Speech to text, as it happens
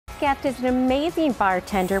guest is an amazing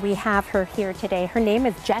bartender. We have her here today. Her name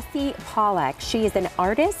is Jessi Pollak. She is an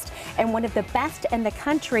artist and one of the best in the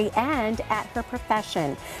country and at her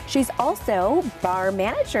profession. She's also bar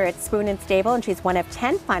manager at Spoon and Stable, and she's one of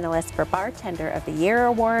 10 finalists for Bartender of the Year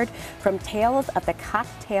Award from Tales of the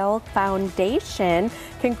Cocktail Foundation.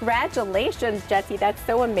 Congratulations, Jessi. That's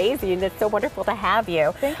so amazing. It's so wonderful to have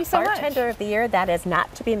you. Thank you so much. Bartender of the Year, that is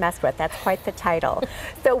not to be messed with. That's quite the title.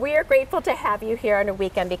 So we are grateful to have you here on a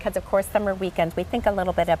weekend because, of course, summer weekends, we think a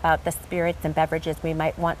little bit about the spirits and beverages we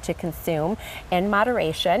might want to consume in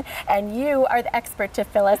moderation, and you are the expert to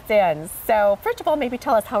fill us in. So first of all, maybe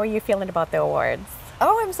tell us, how are you feeling about the awards?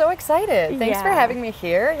 Oh, I'm so excited. Thanks for Yeah. having me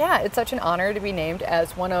here. Yeah, it's such an honor to be named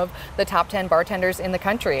as one of the top 10 bartenders in the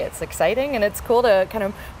country. It's exciting, and it's cool to kind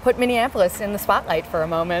of put Minneapolis in the spotlight for a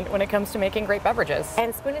moment when it comes to making great beverages.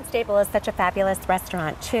 And Spoon and Stable is such a fabulous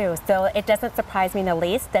restaurant too, so it doesn't surprise me in the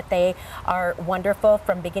least that they are wonderful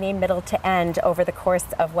from beginning, middle to end over the course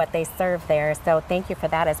of what they serve there. So thank you for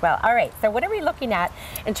that as well. All right, so what are we looking at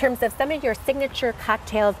in terms of some of your signature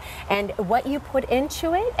cocktails and what you put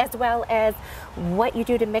into it, as well as what you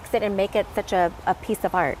do to mix it and make it such a piece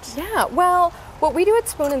of art? Yeah, well, what we do at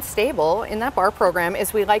Spoon and Stable in that bar program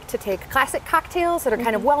is we like to take classic cocktails that are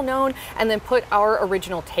kind of well known and then put our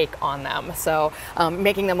original take on them. So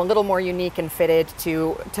making them a little more unique and fitted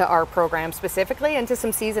to our program specifically and to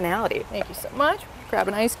some seasonality. Thank you so much. Grab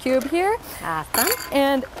an ice cube here. Awesome.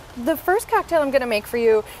 And the first cocktail I'm going to make for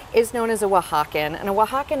you is known as a Oaxacan. And a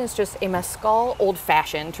Oaxacan is just a mezcal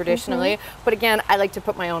old-fashioned traditionally, but again, I like to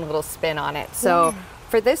put my own little spin on it. So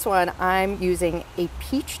for this one, I'm using a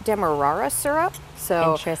peach demerara syrup.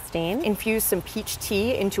 So Interesting. infuse some peach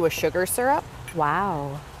tea into a sugar syrup.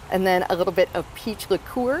 Wow. And then a little bit of peach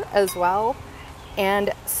liqueur as well,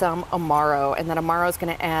 and some Amaro. And that Amaro is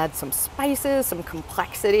going to add some spices, some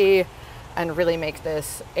complexity, and really make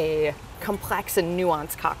this a complex and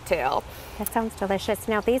nuanced cocktail. That sounds delicious.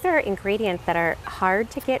 Now, these are ingredients that are hard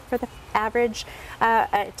to get for the average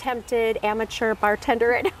attempted amateur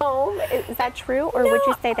bartender at home. Is that true? Or would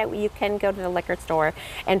you say that you can go to the liquor store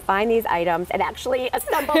and find these items and actually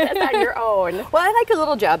assemble this on your own? Well, I like a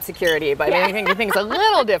little job security by making things a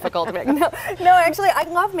little difficult to make. No, actually, I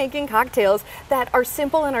love making cocktails that are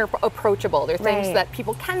simple and are approachable. They're things that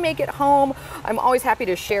people can make at home. I'm always happy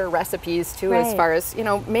to share recipes too, as far as, you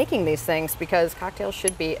know, making these things, because cocktails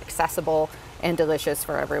should be accessible and delicious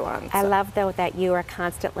for everyone. I love, though, that you are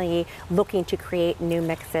constantly looking to create new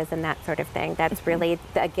mixes and that sort of thing. That's really,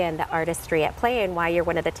 again, the artistry at play, and why you're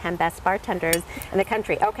one of the 10 best bartenders in the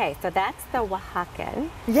country. Okay, so that's the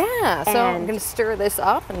Oaxacan. Yeah, so I'm going to stir this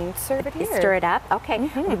up and serve it here. Stir it up.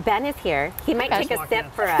 Okay, Ben is here. He might take a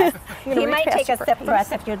sip for us. He might take a sip for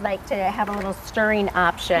us if you'd like to have a little stirring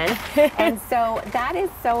option. And so that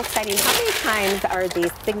is so exciting. How many times are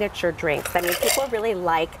these signature drinks? I mean, people really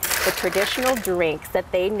like the traditional drinks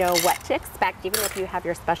that they know what to expect, even if you have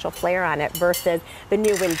your special flair on it, versus the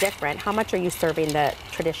new and different. How much are you serving the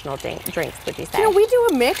traditional drinks, would you say? You know, we do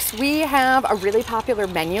a mix. We have a really popular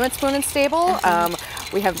menu at Spoon and Stable.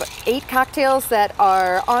 We have 8 cocktails that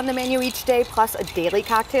are on the menu each day, plus a daily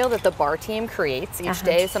cocktail that the bar team creates each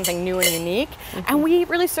day, something new and unique. And we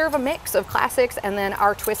really serve a mix of classics and then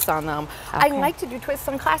our twists on them. I like to do twists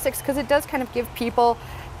on classics because it does kind of give people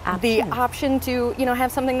the option to, you know,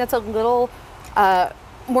 have something that's a little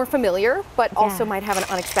more familiar, but also might have an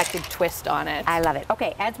unexpected twist on it. I love it.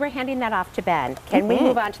 Okay, as we're handing that off to Ben, can we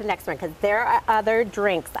move on to the next one? Because there are other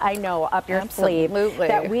drinks I know up your sleeve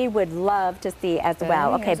that we would love to see as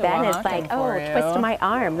well. Okay, Ben is like, oh, twist my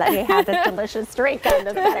arm. Let me have this delicious drink on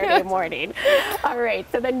this Saturday morning. All right,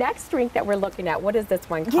 so the next drink that we're looking at, what is this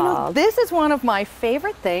one called? You know, this is one of my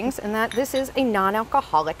favorite things, and that this is a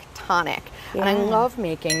non-alcoholic tonic. And I love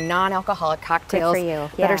making non-alcoholic cocktails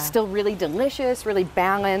that are still really delicious, really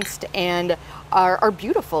balanced, and are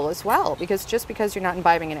beautiful as well. Because just because you're not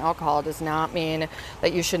imbibing in alcohol does not mean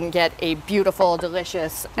that you shouldn't get a beautiful,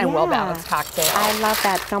 delicious, and well-balanced cocktail. I love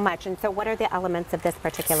that so much. And so what are the elements of this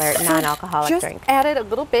particular non-alcoholic drink? Just added a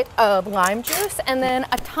little bit of lime juice and then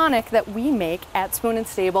a tonic that we make at Spoon and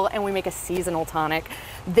Stable, and we make a seasonal tonic.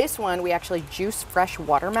 This one, we actually juice fresh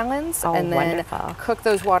watermelons and then cook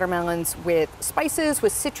those watermelons with spices,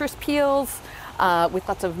 with citrus peels, with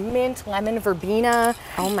lots of mint, lemon, verbena,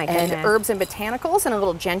 oh my and goodness, herbs and botanicals, and a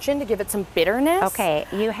little gentian to give it some bitterness. Okay,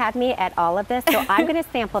 you had me at all of this, so I'm going to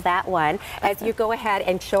sample that one as you go ahead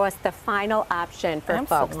and show us the final option for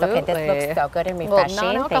folks. Okay, this looks so good and refreshing.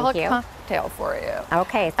 Non-alcoholic Thank you. cocktail for you.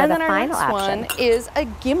 Okay, so And the then our final next option one is a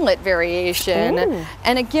gimlet variation. Ooh.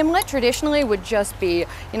 And a gimlet traditionally would just be,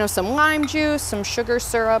 you know, some lime juice, some sugar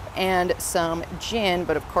syrup, and some gin.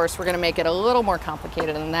 But of course, we're going to make it a little more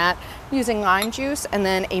complicated than that, using lime juice and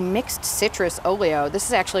then a mixed citrus oleo. This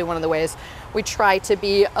is actually one of the ways we try to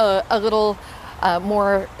be a little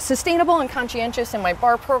more sustainable and conscientious in my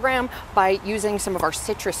bar program by using some of our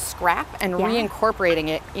citrus scrap and reincorporating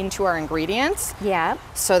it into our ingredients. Yeah.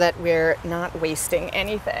 So that we're not wasting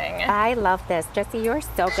anything. I love this. Jessi, you're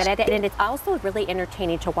so good at it, and it's also really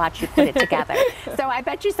entertaining to watch you put it together. So I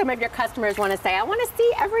bet you some of your customers want to say, I want to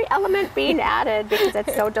see every element being added because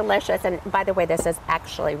it's so delicious. And by the way, this is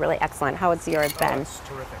actually really excellent. How has yours been? It's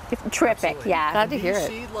terrific. It's terrific, Absolutely. yeah. Glad to hear it.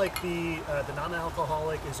 Do you see like the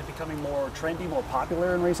non-alcoholic, is it becoming more trendy, more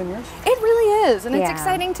popular in recent years? It really is, and it's Yeah.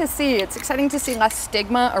 exciting to see. It's exciting to see less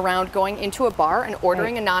stigma around going into a bar and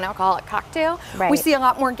ordering a non-alcoholic cocktail. Right. We see a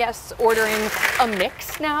lot more guests ordering a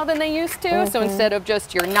mix now than they used to. So instead of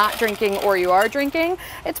just you're not drinking or you are drinking,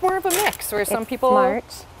 it's more of a mix where some It's people smart.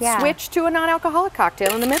 Yeah. switch to a non-alcoholic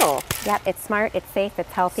cocktail in the middle. Yep, it's smart, it's safe,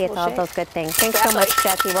 it's healthy, it's all Little those shake. good things. Thanks so much,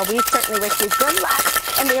 Jessi. Well, we certainly wish you good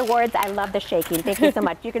luck in the awards. I love the shaking. Thank you so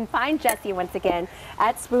much. You can find Jessi once again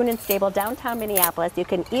at Spoon and Stable, downtown Minneapolis. You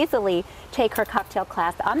can easily take her cocktail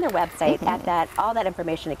class on their website at that. All that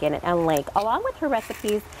information again and a link, along with her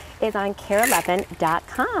recipes, is on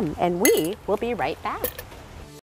KARE11.com. And we will be right back.